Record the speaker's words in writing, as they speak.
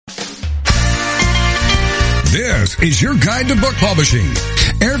This is your guide to book publishing.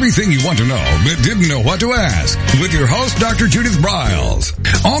 Everything you want to know but didn't know what to ask with your host, Dr. Judith Briles.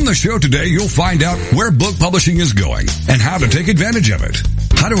 On the show today, you'll find out where book publishing is going and how to take advantage of it.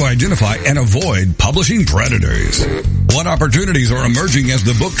 How to identify and avoid publishing predators. What opportunities are emerging as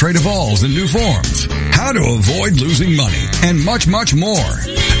the book trade evolves in new forms. How to avoid losing money and much, much more.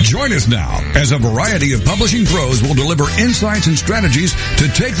 Join us now as a variety of publishing pros will deliver insights and strategies to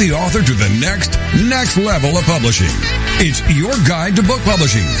take the author to the next level of publishing. It's your guide to book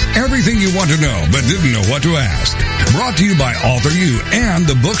publishing. Everything you want to know but didn't know what to ask. Brought to you by AuthorU and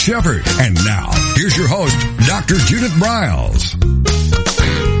the Book Shepherd. And now, here's your host, Dr. Judith Briles.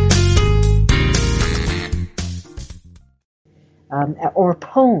 Or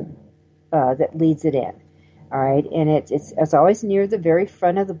poem that leads it in. All right, and it's always near the very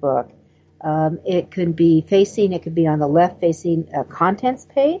front of the book. It could be on the left facing a contents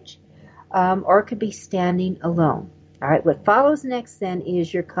page, or it could be standing alone. All right, what follows next then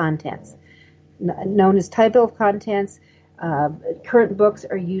is your contents, known as table of contents. Current books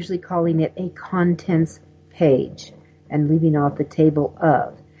are usually calling it a contents page and leaving off the table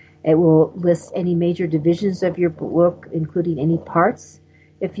of. It will list any major divisions of your book, including any parts,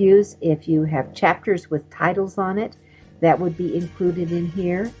 if used. If you have chapters with titles on it, that would be included in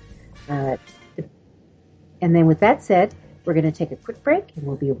here. And then with that said, we're going to take a quick break, and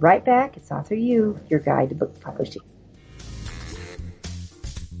we'll be right back. It's AuthorU, your guide to book publishing.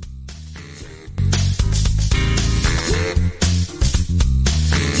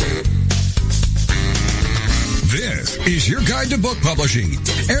 This is your guide to book publishing.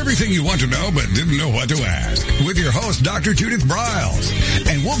 Everything you want to know but didn't know what to ask. With your host, Dr. Judith Briles.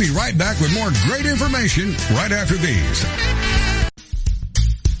 And we'll be right back with more great information right after these.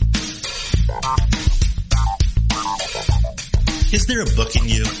 Is there a book in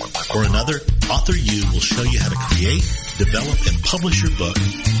you or another? AuthorU will show you how to create, develop, and publish your book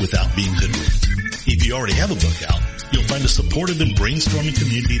without being hoodwinked. If you already have a book out, you'll find a supportive and brainstorming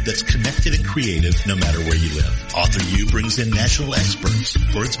community that's connected and creative no matter where you live. AuthorU brings in national experts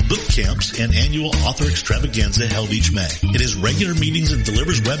for its book camps and annual author extravaganza held each May. It has regular meetings and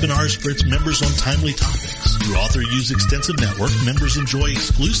delivers webinars for its members on timely topics. Through AuthorU's extensive network, members enjoy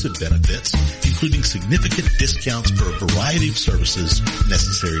exclusive benefits, including significant discounts for a variety of services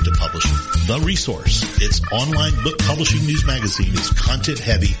necessary to publishing. The Resource, its online book publishing news magazine, is content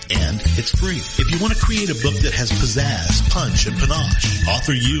heavy and it's free. If you want to create a book that has pizzazz, punch, and panache,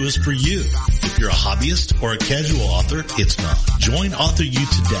 AuthorU is for you. If you're a hobbyist or a casual author, it's not. Join AuthorU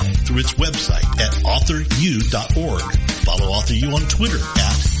today through its website at AuthorU.org. Follow AuthorU on Twitter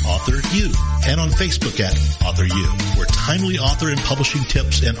at AuthorU and on Facebook at AuthorU, where timely author and publishing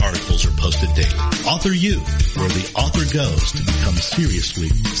tips and articles are posted daily. AuthorU, where the author goes to become seriously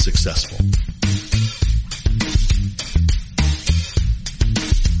successful.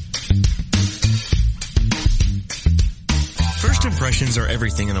 First impressions are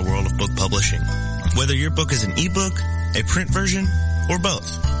everything in the world of book publishing. Whether your book is an ebook, a print version, or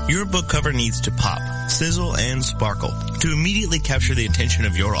both, your book cover needs to pop, sizzle, and sparkle to immediately capture the attention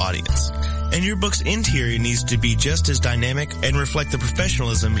of your audience. And your book's interior needs to be just as dynamic and reflect the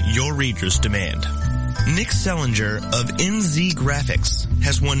professionalism your readers demand. Nick Sellinger of NZ Graphics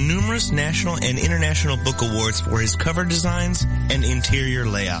has won numerous national and international book awards for his cover designs and interior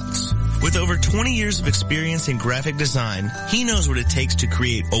layouts. With over 20 years of experience in graphic design, he knows what it takes to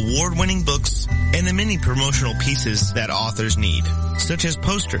create award-winning books and the many promotional pieces that authors need, such as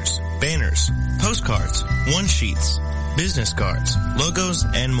posters, banners, postcards, one-sheets, business cards, logos,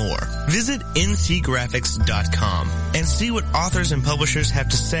 and more. Visit ncgraphics.com and see what authors and publishers have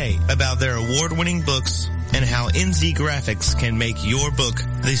to say about their award-winning books and how NZ Graphics can make your book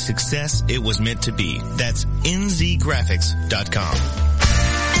the success it was meant to be. That's nzgraphics.com.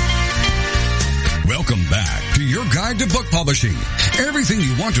 Welcome back to your guide to book publishing. Everything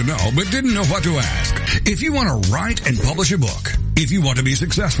you want to know but didn't know what to ask. If you want to write and publish a book, if you want to be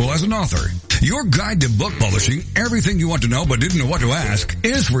successful as an author, your guide to book publishing, everything you want to know but didn't know what to ask,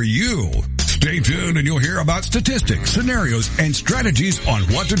 is for you. Stay tuned and you'll hear about statistics, scenarios, and strategies on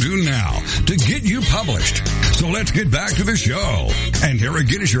what to do now to get you published. So let's get back to the show. And here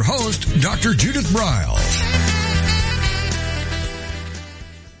again is your host, Dr. Judith Briles.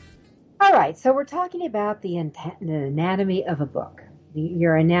 All right, so we're talking about the anatomy of a book,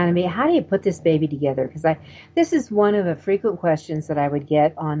 your anatomy. How do you put this baby together? Because this is one of the frequent questions that I would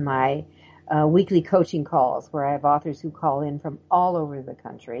get on my weekly coaching calls, where I have authors who call in from all over the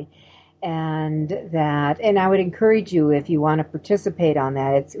country. And I would encourage you, if you want to participate on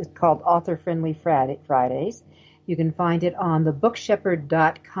that, it's called Author Friendly Fridays. You can find it on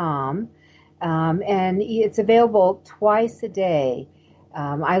thebookshepherd.com. And it's available twice a day.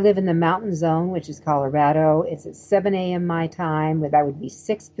 I live in the mountain zone, which is Colorado. It's at 7 a.m. my time, that would be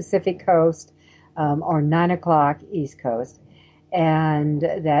 6 Pacific Coast, or 9 o'clock East Coast. And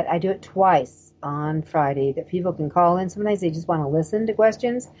that I do it twice on Friday, that people can call in. Sometimes they just want to listen to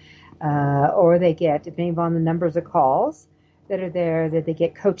questions, or they get, depending on the numbers of calls that are there, that they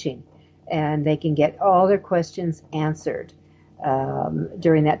get coaching, and they can get all their questions answered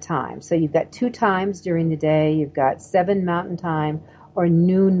during that time. So you've got 2 times during the day. You've got 7 Mountain Time or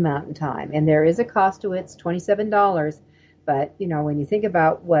noon Mountain Time, and there is a cost to it. It's $27. But when you think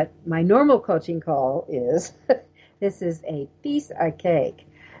about what my normal coaching call is, this is a piece of cake.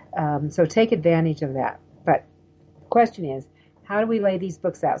 So take advantage of that. But the question is, how do we lay these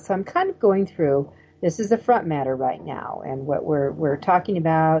books out? So I'm kind of going through. This is the front matter right now, and what we're talking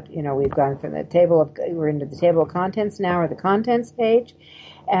about. We've gone from we're into the table of contents now, or the contents page.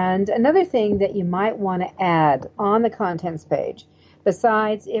 And another thing that you might want to add on the contents page,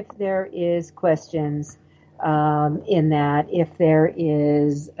 besides if there is questions, in that, if there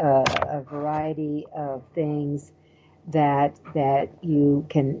is a variety of things that you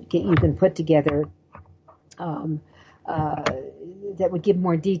can put together, that would give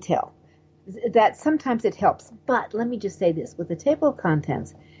more detail. That sometimes it helps. But let me just say this, with the table of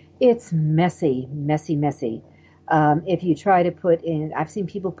contents, it's messy. If you try to put in, I've seen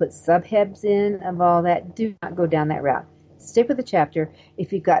people put subheads in of all that. Do not go down that route. Stick with the chapter.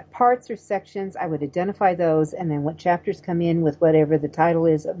 If you've got parts or sections, I would identify those, and then what chapters come in with whatever the title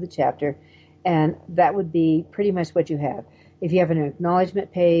is of the chapter, and that would be pretty much what you have. If you have an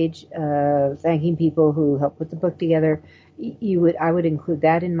acknowledgement page, thanking people who helped put the book together, I would include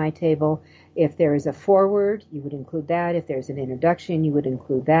that in my table. If there is a foreword, you would include that. If there's an introduction, you would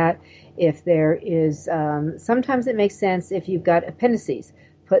include that. If there is, sometimes it makes sense if you've got appendices,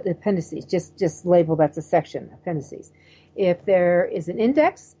 put the appendices. Just label that's a section, appendices. If there is an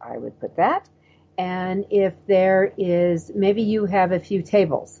index, I would put that. And if there is, maybe you have a few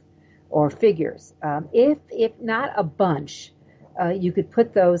tables or figures. If not a bunch, you could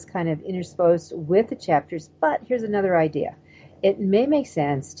put those kind of interspersed with the chapters. But here's another idea. It may make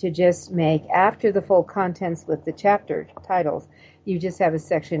sense to just make, after the full contents with the chapter titles, you just have a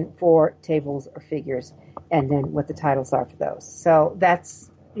section for tables or figures, and then what the titles are for those. So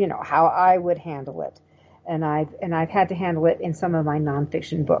that's, how I would handle it. And I've had to handle it in some of my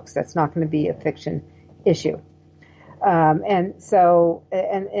nonfiction books. That's not going to be a fiction issue. And as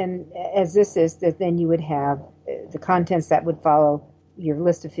this is, that then you would have the contents that would follow your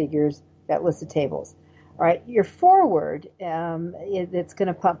list of figures, that list of tables. All right, your foreword, it's going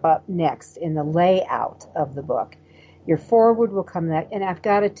to pop up next in the layout of the book. Your foreword will come next, and I've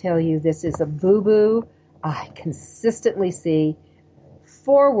got to tell you, this is a boo-boo I consistently see.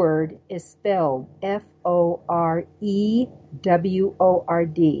 Forward is spelled F-O-R-E-W-O-R-D.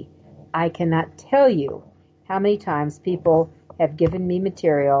 I cannot tell you how many times people have given me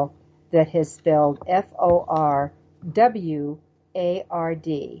material that has spelled F-O-R-W-A-R-D.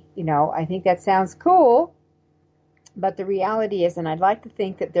 I think that sounds cool, but the reality is, and I'd like to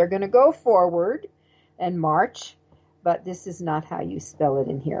think that they're going to go forward and march, but this is not how you spell it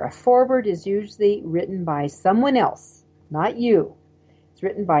in here. A forward is usually written by someone else, not you. It's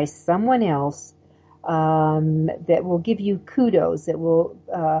written by someone else that will give you kudos, that will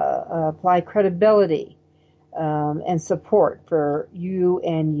apply credibility and support for you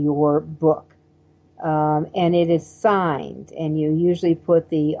and your book. And it is signed, and you usually put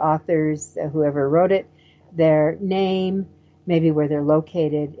the authors, whoever wrote it, their name, maybe where they're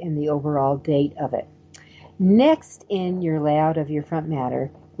located, and the overall date of it. Next in your layout of your front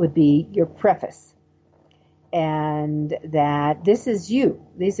matter would be your preface. And that this is you.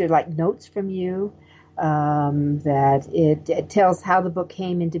 These are like notes from you, that it tells how the book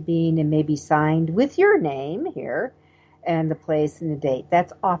came into being and may be signed with your name here and the place and the date.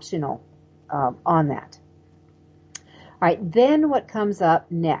 That's optional on that. All right, then what comes up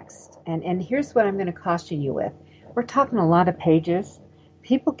next, and here's what I'm going to caution you with. We're talking a lot of pages.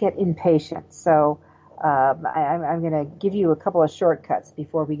 People get impatient, so I'm going to give you a couple of shortcuts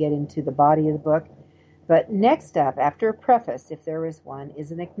before we get into the body of the book. But next up, after a preface, if there is one,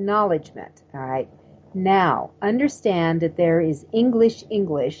 is an acknowledgement. All right. Now, understand that there is English,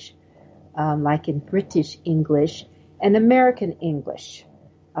 like in British English, and American English,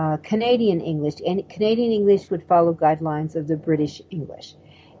 Canadian English. And Canadian English would follow guidelines of the British English.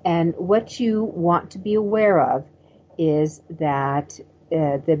 And what you want to be aware of is that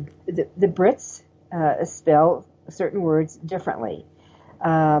the Brits spell certain words differently.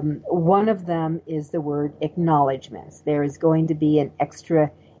 One of them is the word acknowledgements. There is going to be an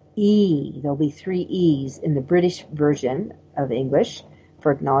extra E. There'll be 3 E's in the British version of English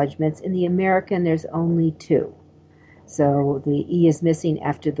for acknowledgments. In the American, there's only 2. So the E is missing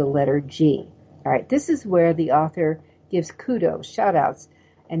after the letter G. All right, this is where the author gives kudos, shout-outs,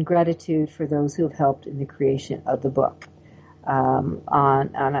 and gratitude for those who have helped in the creation of the book.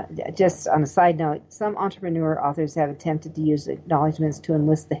 Just on a side note, some entrepreneur authors have attempted to use acknowledgments to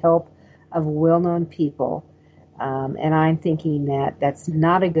enlist the help of well-known people, and I'm thinking that that's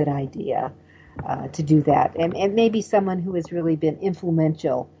not a good idea to do that. And maybe someone who has really been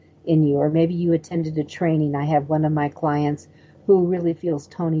influential in you, or maybe you attended a training. I have one of my clients who really feels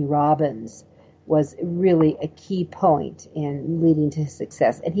Tony Robbins was really a key point in leading to his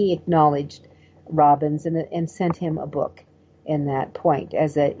success, and he acknowledged Robbins and sent him a book in that point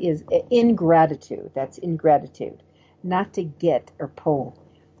as is ingratitude. That's ingratitude, not to get or pull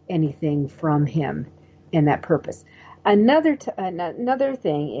anything from him in that purpose. Another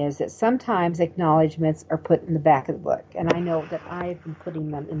thing is that sometimes acknowledgments are put in the back of the book, and I know that I've been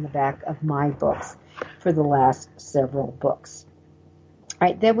putting them in the back of my books for the last several books. All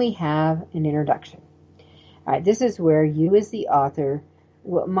right, then we have an introduction. All right, this is where you as the author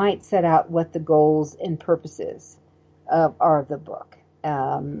might set out what the goals and purposes are of the book,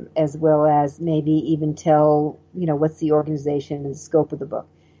 as well as maybe even tell, what's the organization and scope of the book.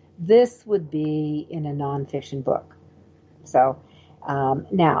 This would be in a nonfiction book. So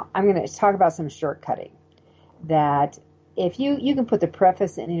now I'm going to talk about some shortcutting. That if you can put the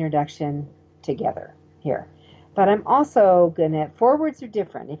preface and introduction together here. But I'm also going to, forwards are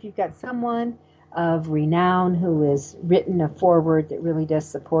different. If you've got someone of renown who has written a forward that really does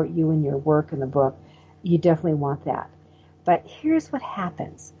support you in your work in the book, you definitely want that. But here's what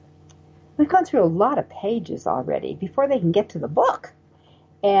happens. We've gone through a lot of pages already before they can get to the book.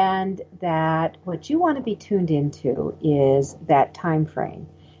 And that what you want to be tuned into is that time frame.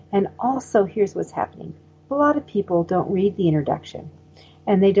 And also, here's what's happening. A lot of people don't read the introduction,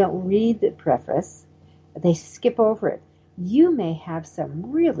 and they don't read the preface. They skip over it. You may have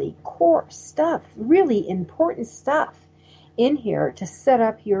some really core stuff, really important stuff in here to set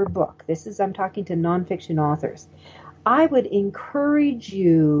up your book. I'm talking to nonfiction authors. I would encourage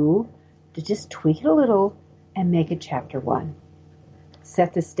you to just tweak it a little and make it chapter 1.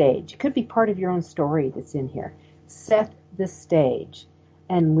 Set the stage. It could be part of your own story that's in here. Set the stage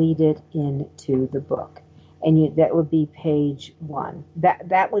and lead it into the book. And that would be page 1.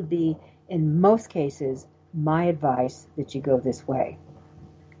 That would be, in most cases, my advice that you go this way.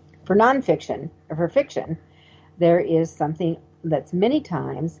 For nonfiction, or for fiction, there is something that's many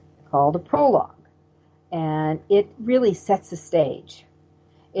times called a prologue. And it really sets the stage.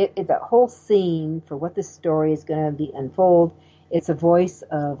 The whole scene for what the story is going to be unfold. It's a voice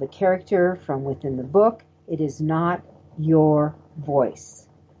of a character from within the book. It is not your voice.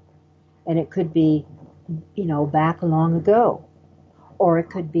 And it could be, back long ago. Or it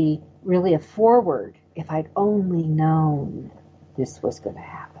could be really a forward, if I'd only known this was going to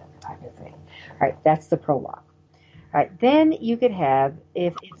happen, type of thing. All right, that's the prologue. All right, then you could have,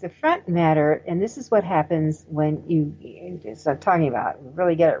 if the front matter, and this is what happens when as I'm talking about,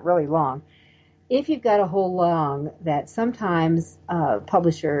 really get it really long. If you've got a whole long, that sometimes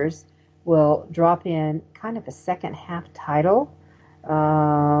publishers will drop in kind of a second half title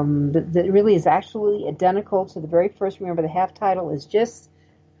that really is actually identical to the very first. Remember, the half title is just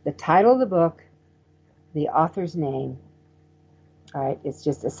the title of the book, the author's name. All right, it's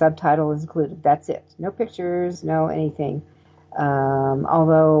just a subtitle is included. That's it. No pictures, no anything.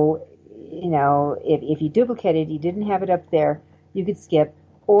 Although, if you duplicated, you didn't have it up there, you could skip.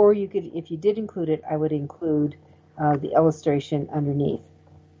 Or you could, if you did include it, I would include the illustration underneath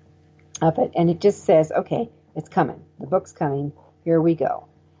of it. And it just says, okay, it's coming. The book's coming. Here we go.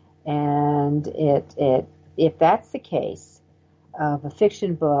 And if that's the case of a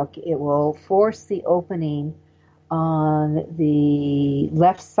fiction book, it will force the opening on the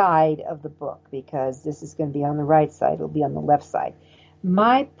left side of the book, because this is going to be on the right side. It'll be on the left side.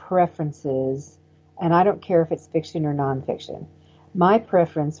 My preferences, and I don't care if it's fiction or nonfiction, my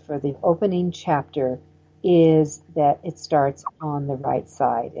preference for the opening chapter is that it starts on the right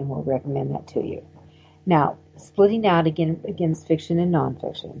side, and we'll recommend that to you. Now, splitting out again against fiction and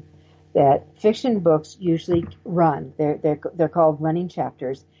nonfiction, that fiction books usually run. They're called running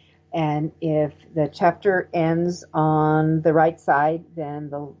chapters, and if the chapter ends on the right side, then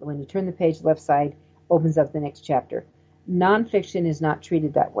when you turn the page, the left side opens up the next chapter. Nonfiction is not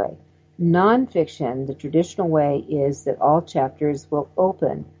treated that way. Nonfiction, the traditional way, is that all chapters will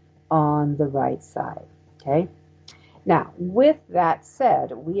open on the right side. Okay? Now, with that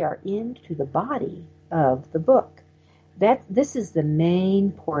said, we are into the body of the book. this is the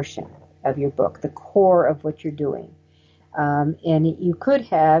main portion of your book, the core of what you're doing. And you could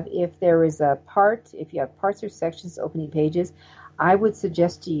have, if there is if you have parts or sections, opening pages, I would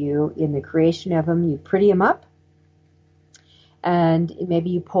suggest to you in the creation of them, you pretty them up. And maybe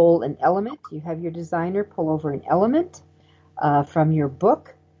you pull an element. You have your designer pull over an element from your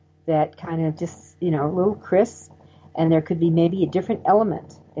book that kind of just, a little crisp. And there could be maybe a different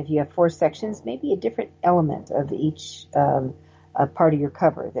element. If you have 4 sections, maybe a different element of each part of your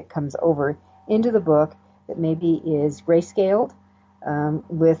cover that comes over into the book that maybe is grayscaled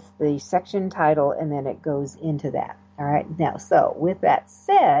with the section title, and then it goes into that. All right. Now, so with that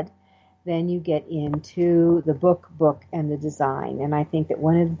said, then you get into the book, and the design. And I think that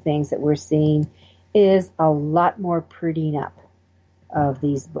one of the things that we're seeing is a lot more prettying up of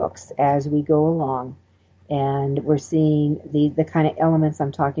these books as we go along. And we're seeing the kind of elements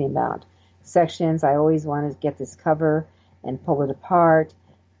I'm talking about. Sections, I always want to get this cover and pull it apart.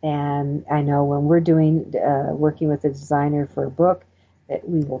 And I know when we're working with a designer for a book, that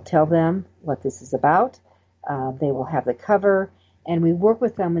we will tell them what this is about. They will have the cover, and we work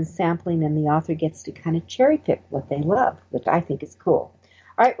with them in sampling, and the author gets to kind of cherry pick what they love, which I think is cool.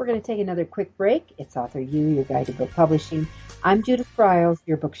 All right, we're going to take another quick break. It's AuthorU, your guide to book publishing. I'm Judith Briles,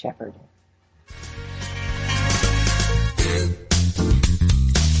 your book shepherd.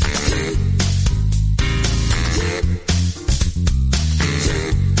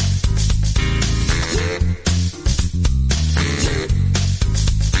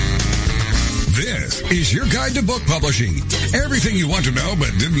 This is your guide to book publishing. Everything you want to know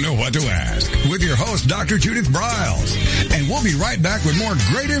but didn't know what to ask. With your host, Dr. Judith Briles. And we'll be right back with more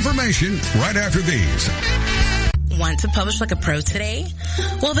great information right after these. Want to publish like a pro today?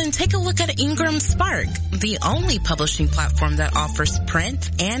 Well, then take a look at Ingram Spark, the only publishing platform that offers print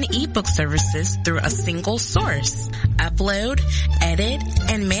and ebook services through a single source. Upload, edit,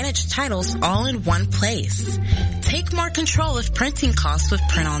 and manage titles all in one place. Take more control of printing costs with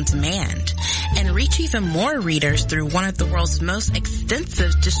print on demand, and reach even more readers through one of the world's most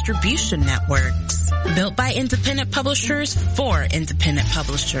extensive distribution networks. Built by independent publishers for independent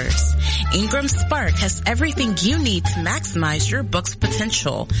publishers, Ingram Spark has everything you need to maximize your book's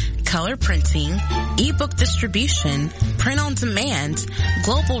potential: color printing, ebook distribution, print on demand,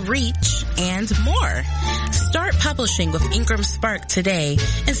 global reach, and more. Start publishing with Ingram Spark today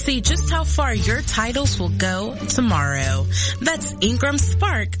and see just how far your titles will go tomorrow. That's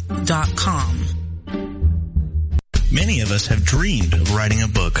ingramspark.com. Many of us have dreamed of writing a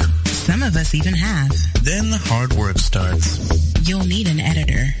book. Some of us even have. Then the hard work starts. You'll need an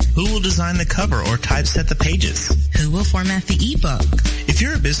editor. Who will design the cover or typeset the pages? Who will format the ebook? If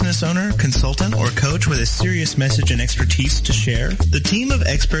you're a business owner, consultant, or coach with a serious message and expertise to share, the team of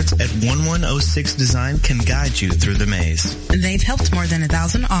experts at 1106 Design can guide you through the maze. They've helped more than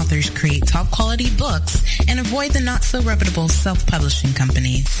 1,000 authors create top-quality books and avoid the not-so-reputable self-publishing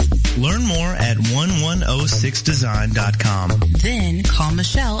companies. Learn more at 1106design.com. Then call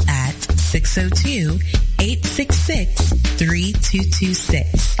Michelle at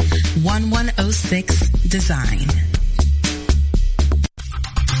 602-866-3226. 1106 Design.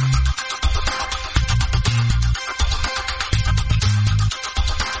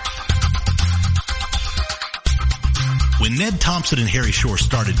 When Ned Thompson and Harry Shore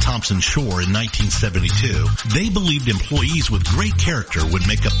started Thompson Shore in 1972, they believed employees with great character would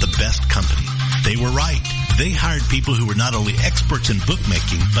make up the best company. They were right. They hired people who were not only experts in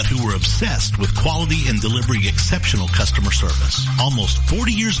bookmaking, but who were obsessed with quality and delivering exceptional customer service. Almost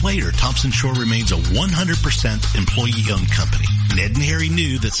 40 years later, Thompson Shore remains a 100% employee-owned company. Ned and Harry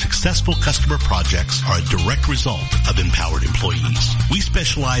knew that successful customer projects are a direct result of empowered employees. We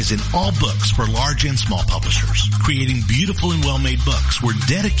specialize in all books for large and small publishers. Creating beautiful and well-made books, we're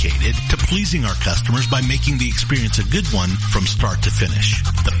dedicated to pleasing our customers by making the experience a good one from start to finish.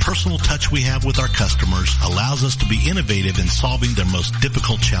 The personal touch we have with our customers allows us to be innovative in solving their most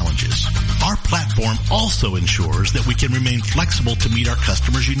difficult challenges. Our platform also ensures that we can remain flexible to meet our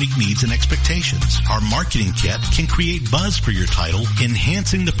customers' unique needs and expectations. Our marketing kit can create buzz for your title,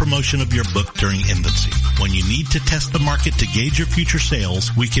 enhancing the promotion of your book during infancy. When you need to test the market to gauge your future sales,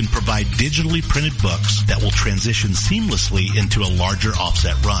 we can provide digitally printed books that will transition seamlessly into a larger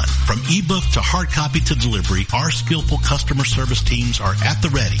offset run. From ebook to hard copy to delivery, our skillful customer service teams are at the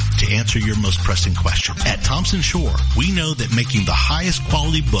ready to answer your most pressing question. At Thompson Shore, we know that making the highest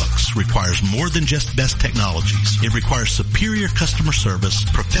quality books requires more than just best technologies. It requires superior customer service,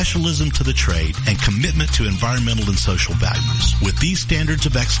 professionalism to the trade, and commitment to environmental and social values. With these standards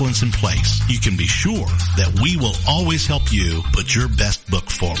of excellence in place, you can be sure that we will always help you put your best book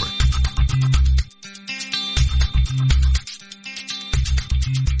forward.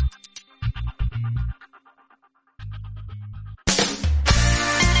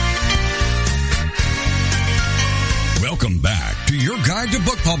 Guide to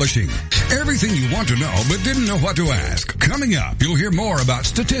Book Publishing. Everything you want to know but didn't know what to ask. Coming up, you'll hear more about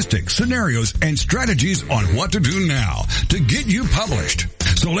statistics, scenarios, and strategies on what to do now to get you published.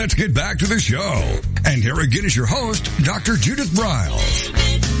 So let's get back to the show. And here again is your host, Dr. Judith Briles.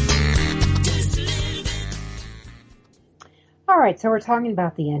 All right, so we're talking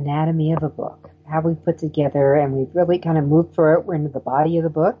about the anatomy of a book, how we put together, and we've really kind of moved through it. We're into the body of the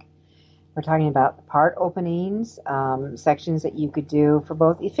book. We're talking about the part openings, sections that you could do for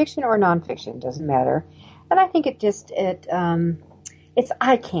both fiction or nonfiction, doesn't matter. And I think it's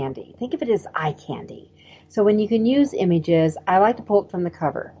eye candy. Think of it as eye candy. So when you can use images, I like to pull it from the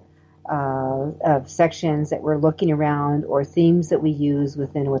cover of sections that we're looking around or themes that we use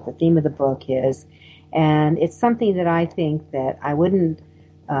within what the theme of the book is. And it's something that I think that I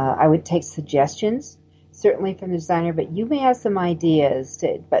would take suggestions, certainly from the designer, but you may have some ideas,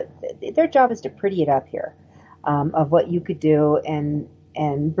 but their job is to pretty it up here, of what you could do and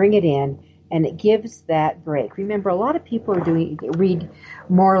bring it in, and it gives that break. Remember, a lot of people read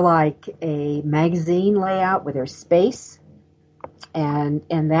more like a magazine layout where there's space and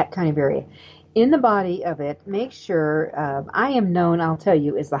that kind of area. In the body of it, make sure, I am known, I'll tell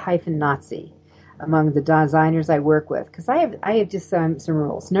you, as the hyphen Nazi among the designers I work with, because I have just some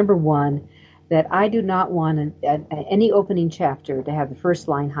rules. Number one, that I do not want any opening chapter to have the first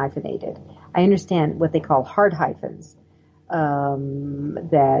line hyphenated. I understand what they call hard hyphens,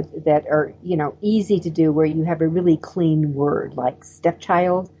 that are, easy to do, where you have a really clean word like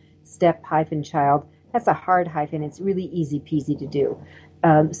stepchild, step-child. That's a hard hyphen. It's really easy peasy to do.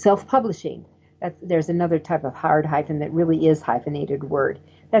 Self-publishing. There's another type of hard hyphen that really is hyphenated word.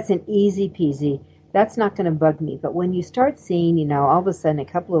 That's an easy peasy. That's not going to bug me. But when you start seeing, all of a sudden a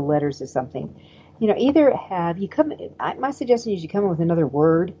couple of letters or something, either my suggestion is you come up with another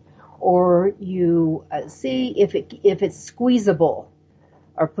word, or you see if it's squeezable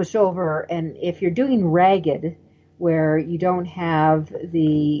or push over. And if you're doing ragged, where you don't have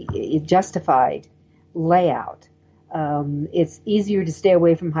the justified layout, it's easier to stay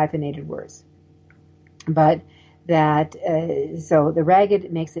away from hyphenated words. But so the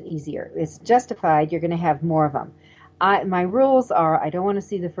ragged makes it easier. It's justified. You're going to have more of them. My rules are: I don't want to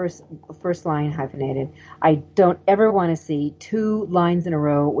see the first line hyphenated. I don't ever want to see 2 lines in a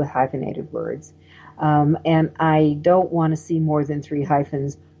row with hyphenated words, and I don't want to see more than 3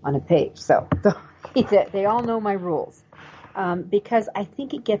 hyphens on a page. So they all know my rules, because I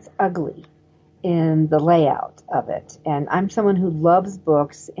think it gets ugly in the layout of it. And I'm someone who loves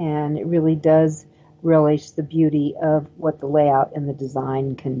books, and it really does relish the beauty of what the layout and the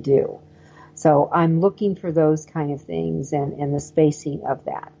design can do. So I'm looking for those kind of things and the spacing of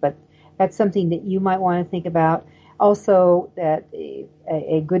that. But that's something that you might want to think about. Also, that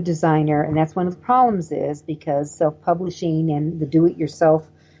a good designer, and that's one of the problems, is because self-publishing and the do-it-yourself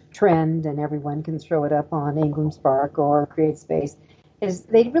trend, and everyone can throw it up on Ingram Spark or CreateSpace, is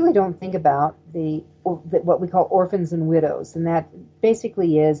they really don't think about what we call orphans and widows. And that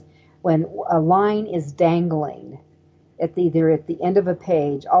basically is when a line is dangling either at the end of a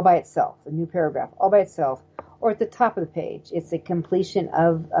page all by itself, a new paragraph all by itself, or at the top of the page. It's a completion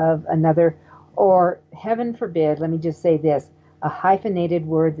of another, or heaven forbid, let me just say this, a hyphenated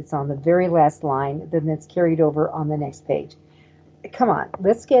word that's on the very last line, then that's carried over on the next page. Come on,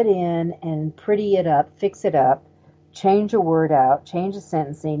 let's get in and pretty it up, fix it up, change a word out, change the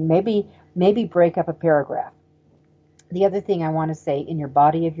sentencing, maybe break up a paragraph. The other thing I want to say in your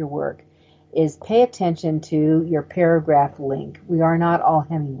body of your work is pay attention to your paragraph link. We are not all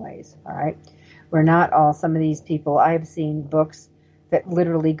Hemingways, all right? We're not all some of these people. I have seen books that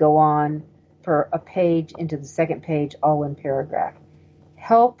literally go on for a page into the second page, all one paragraph.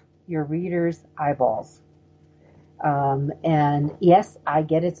 Help your readers' eyeballs. And yes, I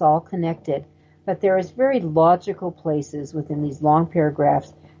get it's all connected, but there is very logical places within these long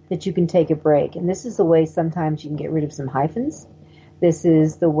paragraphs that you can take a break. And this is the way sometimes you can get rid of some hyphens. This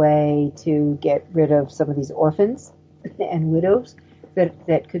is the way to get rid of some of these orphans and widows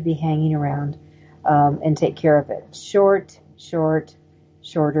that could be hanging around, and take care of it. Shorter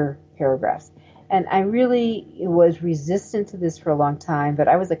paragraphs. And I really was resistant to this for a long time, but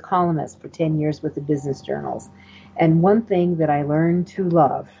I was a columnist for 10 years with the business journals. And one thing that I learned to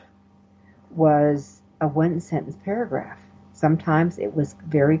love was a one-sentence paragraph. Sometimes it was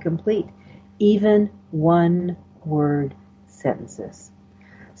very complete, even one-word sentences.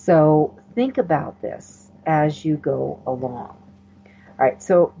 So think about this as you go along. All right,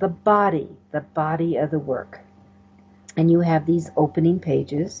 so the body of the work. And you have these opening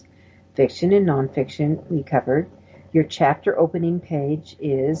pages, fiction and nonfiction we covered. Your chapter opening page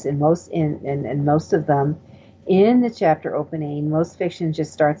is, and most of them, In the chapter opening, most fiction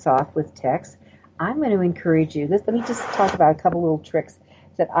just starts off with text. I'm going to encourage you. Let me just talk about a couple little tricks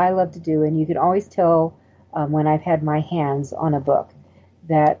that I love to do, and you can always tell when I've had my hands on a book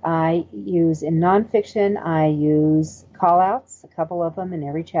that I use in nonfiction. I use call-outs, a couple of them in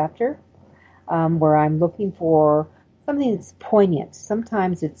every chapter, where I'm looking for something that's poignant.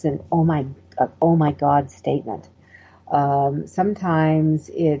 Sometimes it's an oh my God statement. Sometimes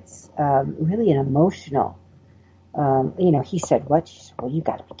it's really an emotional. He said, what? Well, you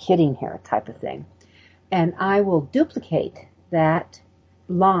got to be kidding here, type of thing. And I will duplicate that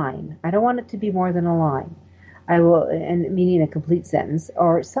line. I don't want it to be more than a line. I will, and meaning a complete sentence,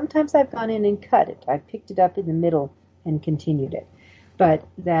 or sometimes I've gone in and cut it. I've picked it up in the middle and continued it. But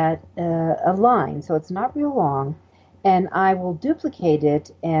that, a line, so it's not real long, and I will duplicate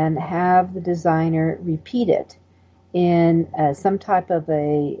it and have the designer repeat it in some type of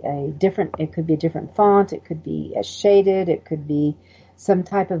a different, it could be a different font, it could be a shaded, it could be some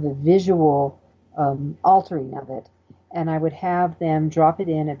type of a visual altering of it. And I would have them drop it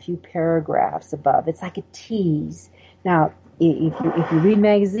in a few paragraphs above. It's like a tease. Now, if you read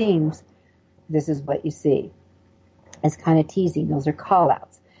magazines, this is what you see. It's kind of teasing. Those are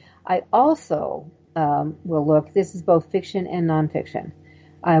call-outs. I also will look, this is both fiction and nonfiction,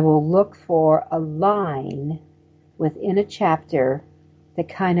 I will look for a line within a chapter that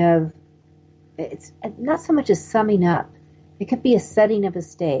kind of, it's not so much as summing up. It could be a setting of a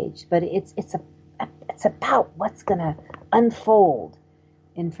stage, but it's about what's going to unfold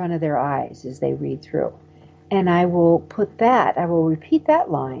in front of their eyes as they read through. And I will repeat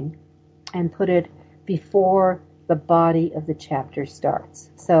that line and put it before the body of the chapter starts.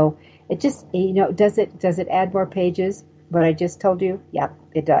 So it just, does it add more pages? What I just told you? Yep,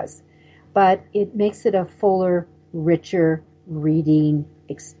 it does. But it makes it a fuller, richer reading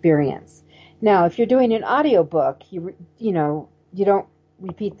experience. Now, if you're doing an audiobook, you don't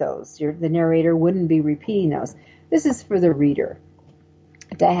repeat those. The narrator wouldn't be repeating those. This is for the reader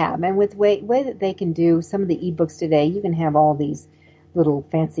to have. And with way that they can do some of the ebooks today, you can have all these little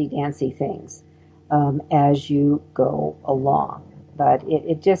fancy dancy things as you go along. But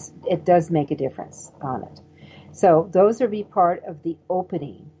it does make a difference on it. So those are be part of the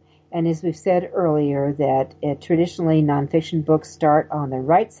opening. And as we've said earlier, that traditionally nonfiction books start on the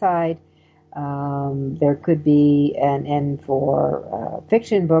right side. There could be, and for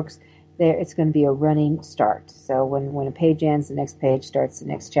fiction books, it's going to be a running start. So when a page ends, the next page starts the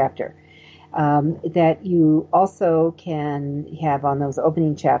next chapter. That you also can have on those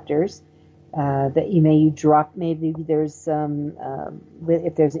opening chapters that you drop. Maybe there's some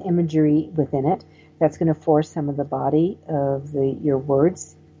if there's imagery within it that's going to force some of the body of your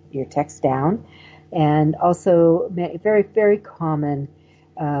words, your text down, and also very, very common.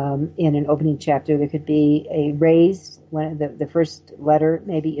 In an opening chapter, there could be a raised, when the first letter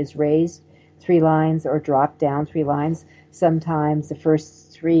maybe is raised 3 lines or dropped down 3 lines. Sometimes the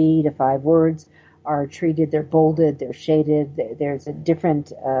first 3 to 5 words are treated, they're bolded, they're shaded, there's a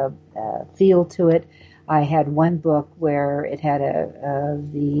different feel to it. I had one book where it had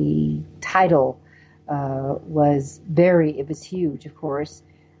the title it was huge, of course,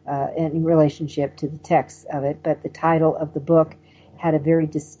 in relationship to the text of it, but the title of the book had a very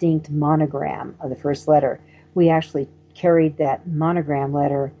distinct monogram of the first letter. We actually carried that monogram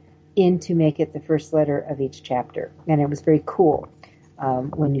letter in to make it the first letter of each chapter. And it was very cool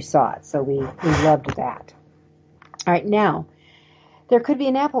when you saw it. So we loved that. All right, now, there could be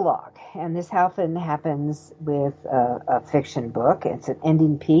an epilogue. And this often happens with a fiction book. It's an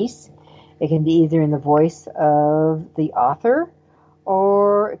ending piece. It can be either in the voice of the author,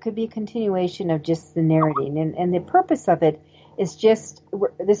 or it could be a continuation of just the narrating. And the purpose of it is just,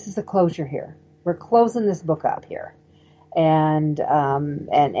 this is a closure here. We're closing this book up here, and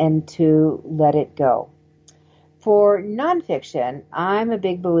to let it go. For nonfiction, I'm a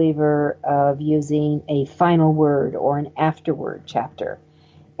big believer of using a final word or an afterword chapter,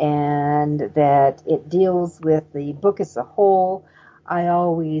 and that it deals with the book as a whole. I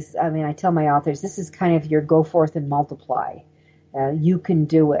tell my authors, this is kind of your go forth and multiply. You can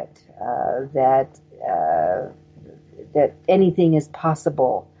do it. That anything is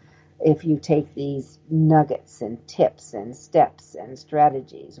possible if you take these nuggets and tips and steps and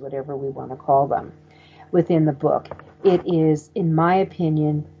strategies, whatever we want to call them, within the book. It is, in my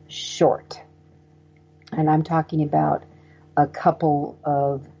opinion, short. And I'm talking about a couple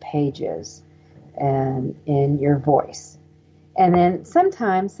of pages and in your voice. And then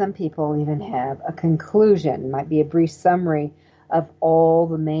sometimes some people even have a conclusion, might be a brief summary of all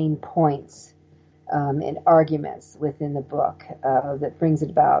the main points and arguments within the book that brings it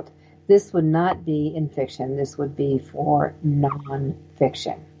about. This would not be in fiction. This would be for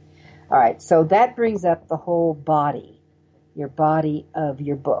nonfiction. All right, so that brings up the whole body, your body of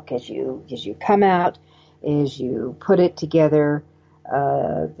your book. As you come out, as you put it together,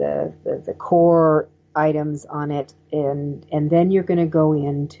 the core items on it, and then you're going to go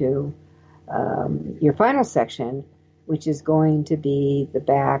into your final section, which is going to be the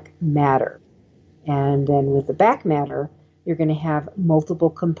back matter. And then with the back matter, you're going to have multiple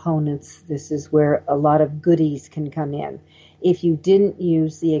components. This is where a lot of goodies can come in. If you didn't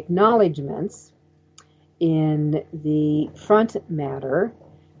use the acknowledgments in the front matter,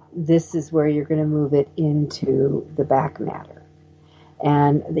 this is where you're going to move it into the back matter.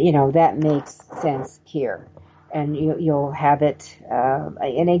 And, that makes sense here. And you'll have it,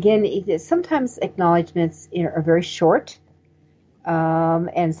 and again, sometimes acknowledgments are very short,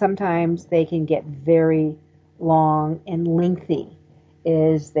 and sometimes they can get very long and lengthy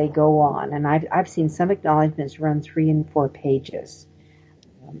as they go on. And I've seen some acknowledgments run 3 and 4 pages,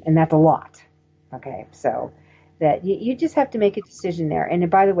 and that's a lot. Okay, so that you just have to make a decision there. And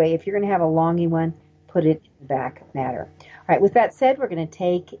by the way, if you're going to have a longy one, put it in the back matter. All right, with that said, we're going to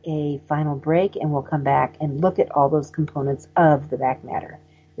take a final break, and we'll come back and look at all those components of the back matter.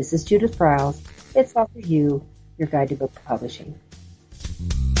 This is Judith Briles. It's AuthorU, your guide to book publishing.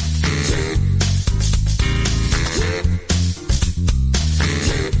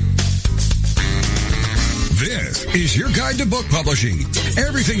 This is your guide to book publishing.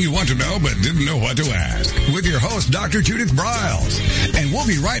 Everything you want to know but didn't know what to ask. With your host, Dr. Judith Briles. And we'll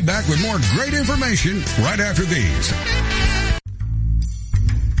be right back with more great information right after these.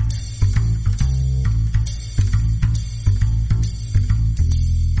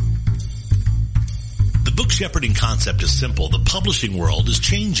 The book shepherding concept is simple. The publishing world is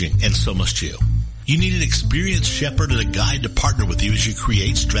changing, and so must you. You need an experienced shepherd and a guide to partner with you as you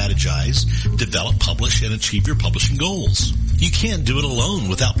create, strategize, develop, publish, and achieve your publishing goals. You can't do it alone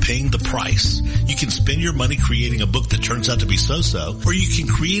without paying the price. You can spend your money creating a book that turns out to be so-so, or you can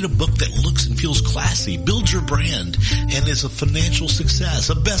create a book that looks and feels classy, builds your brand, and is a financial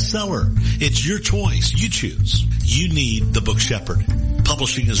success, a bestseller. It's your choice. You choose. You need the book shepherd.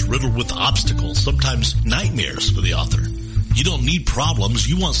 Publishing is riddled with obstacles, sometimes nightmares for the author. You don't need problems.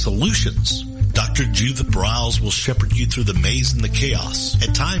 You want solutions. Dr. Judith Briles will shepherd you through the maze and the chaos.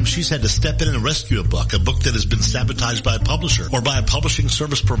 At times, she's had to step in and rescue a book that has been sabotaged by a publisher or by a publishing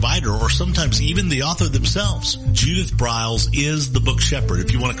service provider, or sometimes even the author themselves. Judith Briles is the book shepherd.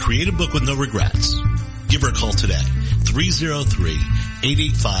 If you want to create a book with no regrets, give her a call today.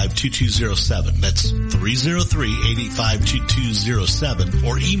 303-885-2207. That's 303-885-2207,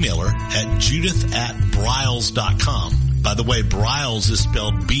 or email her at judith@briles.com. By the way, Briles is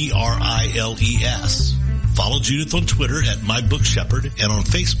spelled B-R-I-L-E-S. Follow Judith on Twitter at MyBookShepherd and on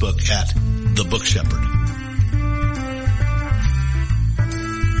Facebook at The Book Shepherd.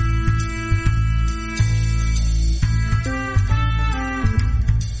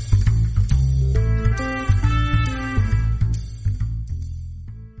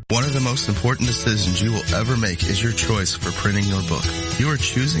 One of the most important decisions you will ever make is your choice for printing your book. You are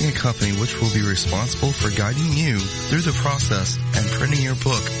choosing a company which will be responsible for guiding you through the process and printing your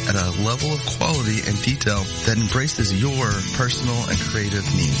book at a level of quality and detail that embraces your personal and creative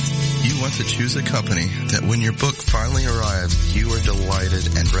needs. You want to choose a company that when your book finally arrives, you are delighted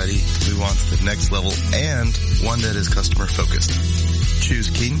and ready to move on to the next level, and one that is customer focused.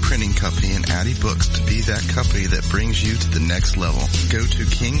 Choose King Printing Company and Addy Books to be that company that brings you to the next level. Go to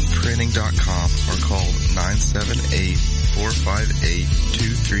kingprinting.com or call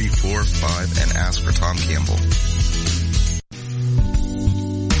 978-458-2345 and ask for Tom Campbell.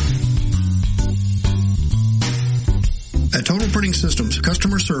 At Total Printing Systems,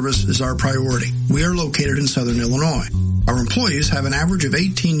 customer service is our priority. We are located in Southern Illinois. Our employees have an average of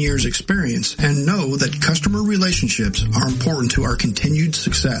 18 years experience and know that customer relationships are important to our continued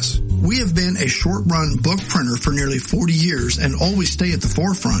success. We have been a short-run book printer for nearly 40 years and always stay at the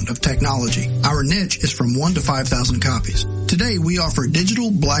forefront of technology. Our niche is from 1 to 5,000 copies. Today, we offer digital,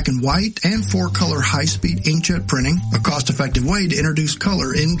 black and white, and 4-color high-speed inkjet printing, a cost-effective way to introduce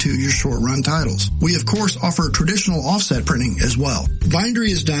color into your short-run titles. We, of course, offer traditional offset printing as well. Bindery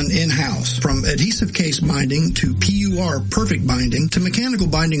is done in-house, from adhesive case binding to PUR perfect binding to mechanical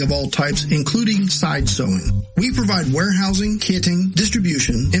binding of all types, including side sewing. We provide warehousing, kitting,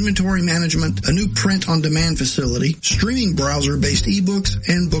 distribution, inventory management, a new print-on-demand facility, streaming browser-based ebooks,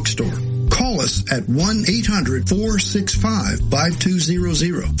 and bookstore. Call us at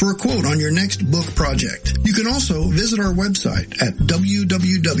 1-800-465-5200 for a quote on your next book project. You can also visit our website at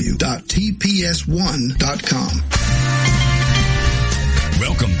www.tps1.com.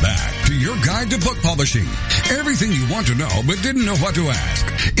 Welcome back to your guide to book publishing. Everything you want to know but didn't know what to ask.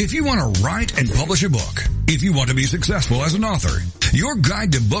 If you want to write and publish a book, if you want to be successful as an author, your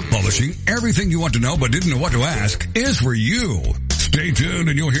guide to book publishing, everything you want to know but didn't know what to ask, is for you. Stay tuned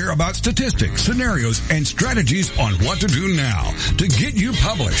and you'll hear about statistics, scenarios, and strategies on what to do now to get you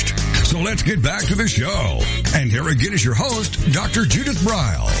published. So let's get back to the show. And here again is your host, Dr. Judith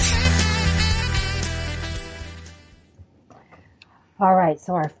Briles. All right,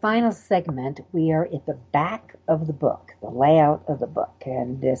 so our final segment, we are at the back of the book, the layout of the book.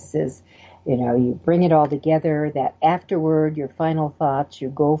 And this is, you bring it all together, that afterward, your final thoughts, you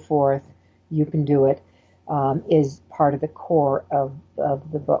go forth, you can do it, is part of the core of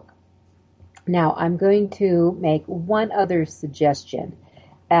the book. Now, I'm going to make one other suggestion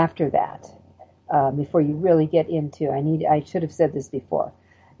after that, before you really get into, I should have said this before,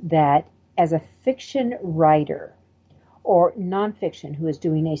 that as a fiction writer, or nonfiction who is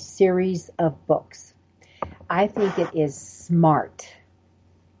doing a series of books, I think it is smart,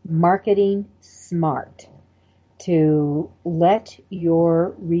 marketing smart, to let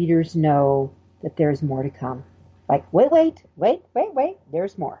your readers know that there's more to come. Like, wait,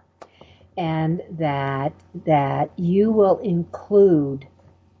 there's more. And that you will include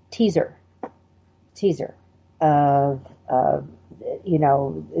teaser of,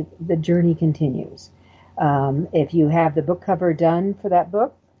 the journey continues. If you have the book cover done for that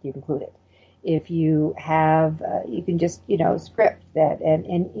book, you include it. If you have, you can just, script that.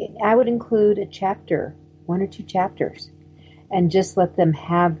 And I would include a chapter, 1 or 2 chapters, and just let them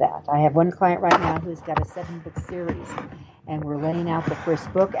have that. I have one client right now who's got a 7-book series, and we're laying out the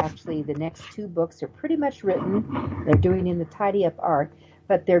first book. Actually, the next 2 books are pretty much written. They're doing in the tidy up art,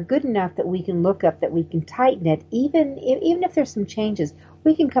 but they're good enough that we can look up, that we can tighten it. Even if there's some changes,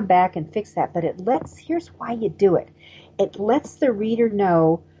 we can come back and fix that. But here's why you do it. It lets the reader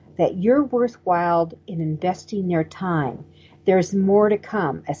know that you're worthwhile in investing their time. There's more to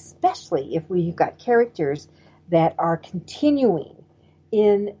come, especially if you've got characters that are continuing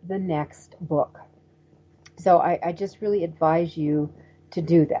in the next book. So I just really advise you to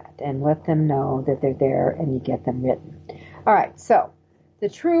do that and let them know that they're there and you get them written. All right, so the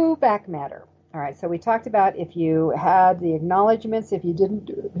true back matter. All right, so we talked about if you had the acknowledgments, if you didn't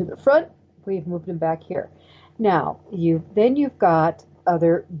do it in the front, we've moved them back here. Now, you've got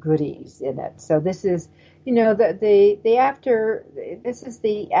other goodies in it. So this is, the after, this is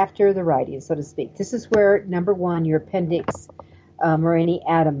the after the writing, so to speak. This is where, number 1, your appendix or any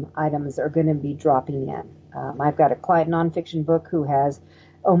items are going to be dropping in. I've got a client nonfiction book who has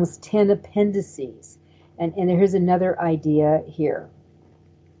almost 10 appendices. And here's another idea here.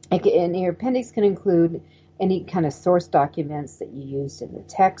 And your appendix can include any kind of source documents that you used in the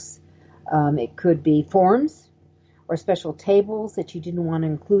text. It could be forms or special tables that you didn't want to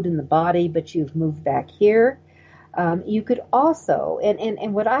include in the body, but you've moved back here. You could also,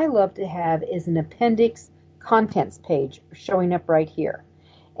 and what I love to have is an appendix contents page showing up right here.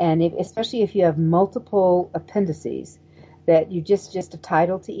 And especially if you have multiple appendices, that you just a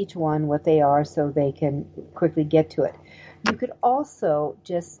title to each one, what they are, so they can quickly get to it. You could also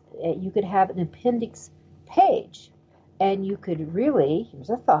you could have an appendix page, and you could really, here's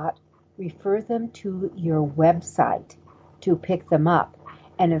a thought, refer them to your website to pick them up.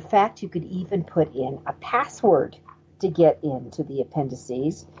 And in fact, you could even put in a password to get into the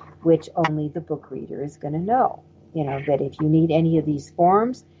appendices, which only the book reader is going to know. That if you need any of these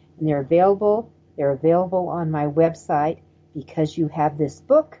forms and they're available on my website. Because you have this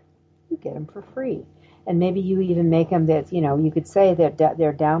book, you get them for free. And maybe you even make them that, you could say that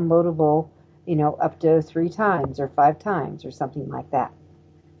they're downloadable, up to 3 times or 5 times or something like that.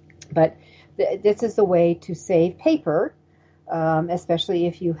 But this is a way to save paper, especially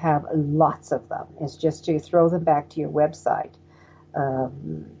if you have lots of them. It's just to throw them back to your website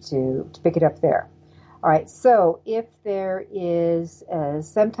to pick it up there. All right, so if there is,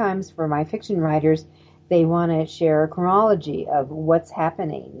 sometimes for my fiction writers, they want to share a chronology of what's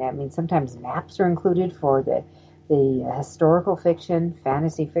happening. I mean, sometimes maps are included for the historical fiction,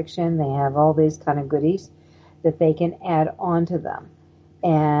 fantasy fiction. They have all these kind of goodies that they can add on to them.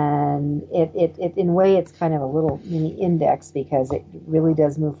 And it in a way, it's kind of a little mini index because it really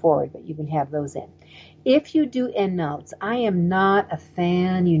does move forward, but you can have those in. If you do endnotes, I am not a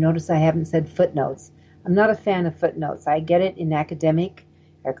fan. You notice I haven't said footnotes. I'm not a fan of footnotes. I get it in academic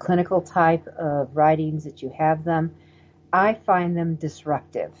or clinical type of writings that you have them. I find them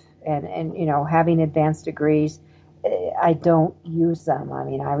disruptive. And having advanced degrees, I don't use them. I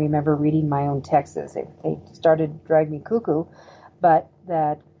mean, I remember reading my own texts. They started to drive me cuckoo, but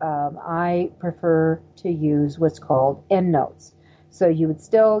that I prefer to use what's called endnotes. So you would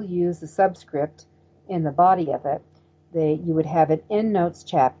still use the subscript in the body of it. You would have an endnotes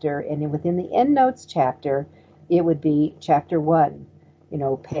chapter, and within the endnotes chapter, it would be chapter 1,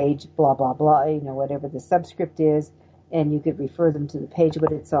 page blah, blah, blah, whatever the subscript is, and you could refer them to the page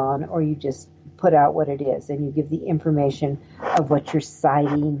what it's on, or you just put out what it is, and you give the information of what you're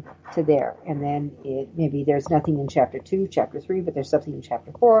citing to there. And then maybe there's nothing in chapter 2, chapter 3, but there's something in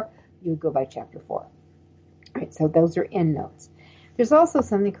chapter 4. You would go by chapter 4. All right, so those are endnotes. There's also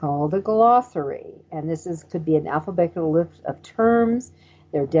something called a glossary, and could be an alphabetical list of terms.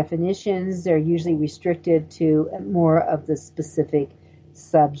 Their definitions, they're usually restricted to more of the specific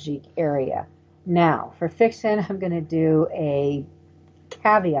subject area. Now, for fiction, I'm going to do a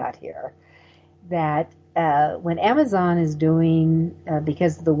caveat here that when Amazon is doing,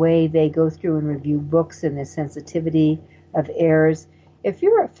 because of the way they go through and review books and the sensitivity of errors, if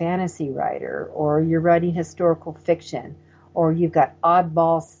you're a fantasy writer or you're writing historical fiction or you've got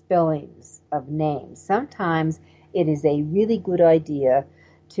oddball spellings of names, sometimes it is a really good idea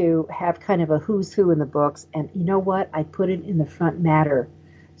to have kind of a who's who in the books. And you know what? I put it in the front matter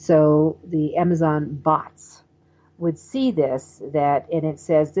so the Amazon bots would see this, and it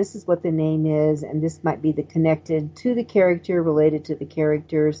says this is what the name is, and this might be the connected to the character, related to the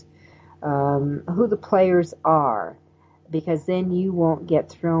characters, who the players are, because then you won't get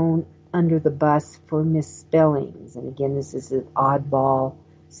thrown under the bus for misspellings. And again, this is an oddball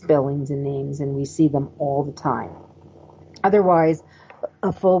spellings and names, and we see them all the time. Otherwise,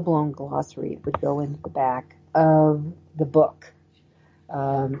 a full-blown glossary would go into the back of the book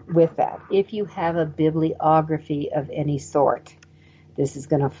with that. If you have a bibliography of any sort, this is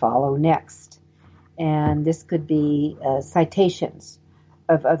going to follow next. And this could be citations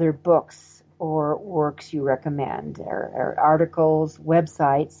of other books or works you recommend, or articles,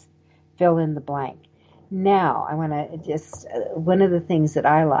 websites, fill in the blank. Now, I want to one of the things that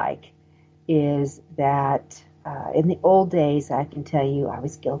I like is that in the old days, I can tell you, I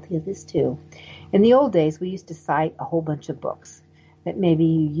was guilty of this too. In the old days, we used to cite a whole bunch of books that maybe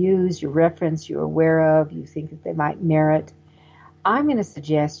you use, you reference, you're aware of, you think that they might merit. I'm going to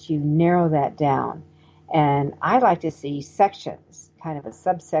suggest you narrow that down. And I like to see sections, kind of a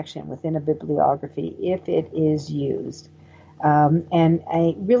subsection within a bibliography, if it is used. And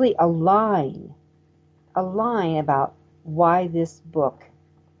really a line about why this book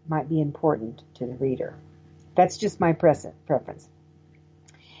might be important to the reader. That's just my preference.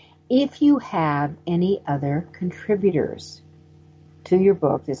 If you have any other contributors to your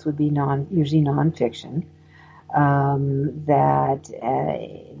book, this would be usually nonfiction, that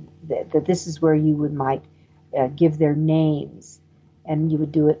this is where you might give their names, and you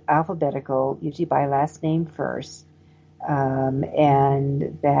would do it alphabetical, usually by last name first,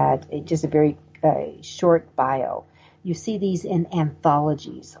 and that just a very short bio. You see these in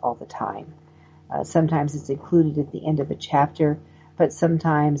anthologies all the time. Sometimes it's included at the end of a chapter, but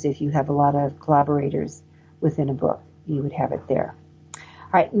sometimes if you have a lot of collaborators within a book, you would have it there.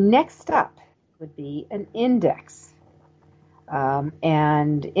 All right, next up would be an index.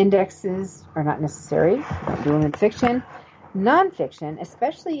 And indexes are not necessary. You can do them in fiction. Nonfiction,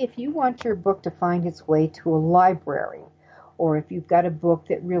 especially if you want your book to find its way to a library, or if you've got a book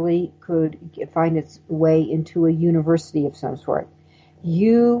that really could find its way into a university of some sort,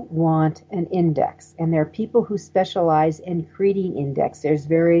 you want an index. And there are people who specialize in creating index. There's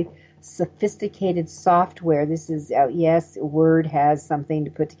very sophisticated software. This is, yes, Word has something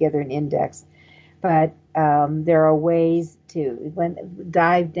to put together an index, but there are ways to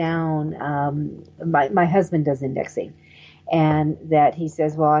dive down. My husband does indexing, and that he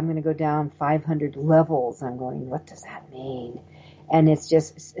says, well, I'm going to go down 500 levels. I'm going, what does that mean? And it's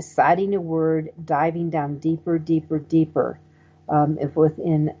just citing a word, diving down deeper, deeper, deeper, if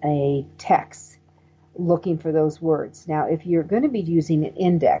within a text, looking for those words. Now, if you're going to be using an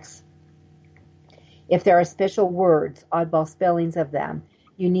index, if there are special words, oddball spellings of them,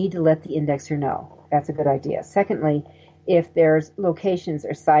 you need to let the indexer know. That's a good idea. Secondly, if there's locations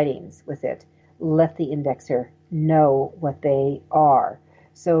or sightings with it, let the indexer know what they are,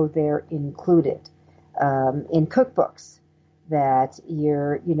 so they're included. In cookbooks, that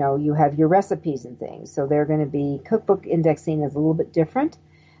you have your recipes and things, so they're going to be, cookbook indexing is a little bit different,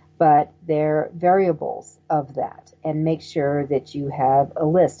 but they're variables of that, and make sure that you have a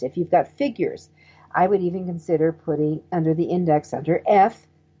list. If you've got figures, I would even consider putting under the index, under F,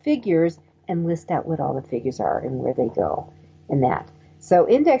 figures, and list out what all the figures are and where they go in that. So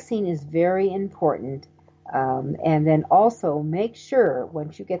indexing is very important. And then also make sure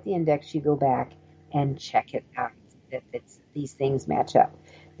once you get the index, you go back and check it out, that these things match up.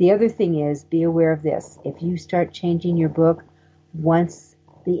 The other thing is, be aware of this. If you start changing your book once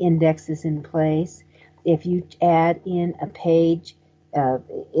the index is in place. If you add in a page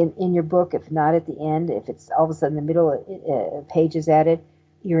in your book, if not at the end, if it's all of a sudden the middle page is added,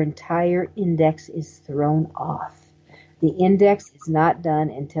 your entire index is thrown off. The index is not done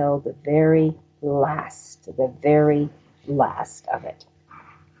until the very last of it.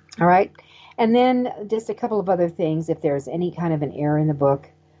 All right? And then just a couple of other things. If there's any kind of an error in the book,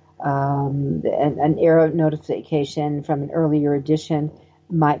 an error notification from an earlier edition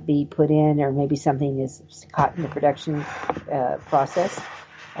might be put in, or maybe something is caught in the production process.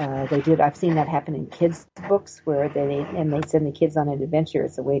 I've seen that happen in kids' books where they send the kids on an adventure.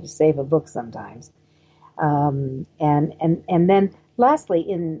 It's a way to save a book sometimes. And then lastly,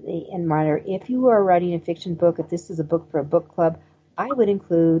 in minor, if you are writing a fiction book, if this is a book for a book club, I would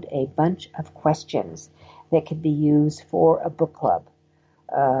include a bunch of questions that could be used for a book club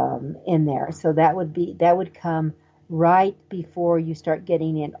in there. So that would come right before you start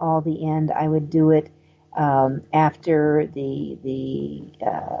getting in all the end. I would do it after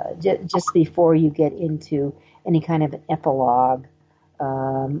just before you get into any kind of an epilogue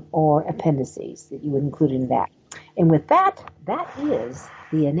or appendices that you would include in that. And with that is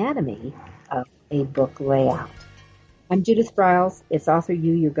the anatomy of a book layout. I'm Judith Briles. It's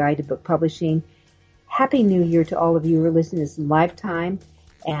AuthorU, your guide to book publishing. Happy New Year to all of you who are listening. This lifetime.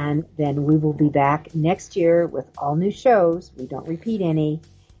 And then we will be back next year with all new shows. We don't repeat any.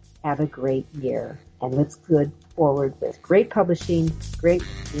 Have a great year. And let's go forward with great publishing, great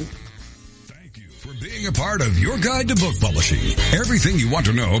reading. Thank you for being a part of your guide to book publishing. Everything you want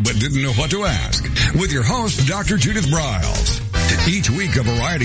to know but didn't know what to ask. With your host, Dr. Judith Briles. Each week, a variety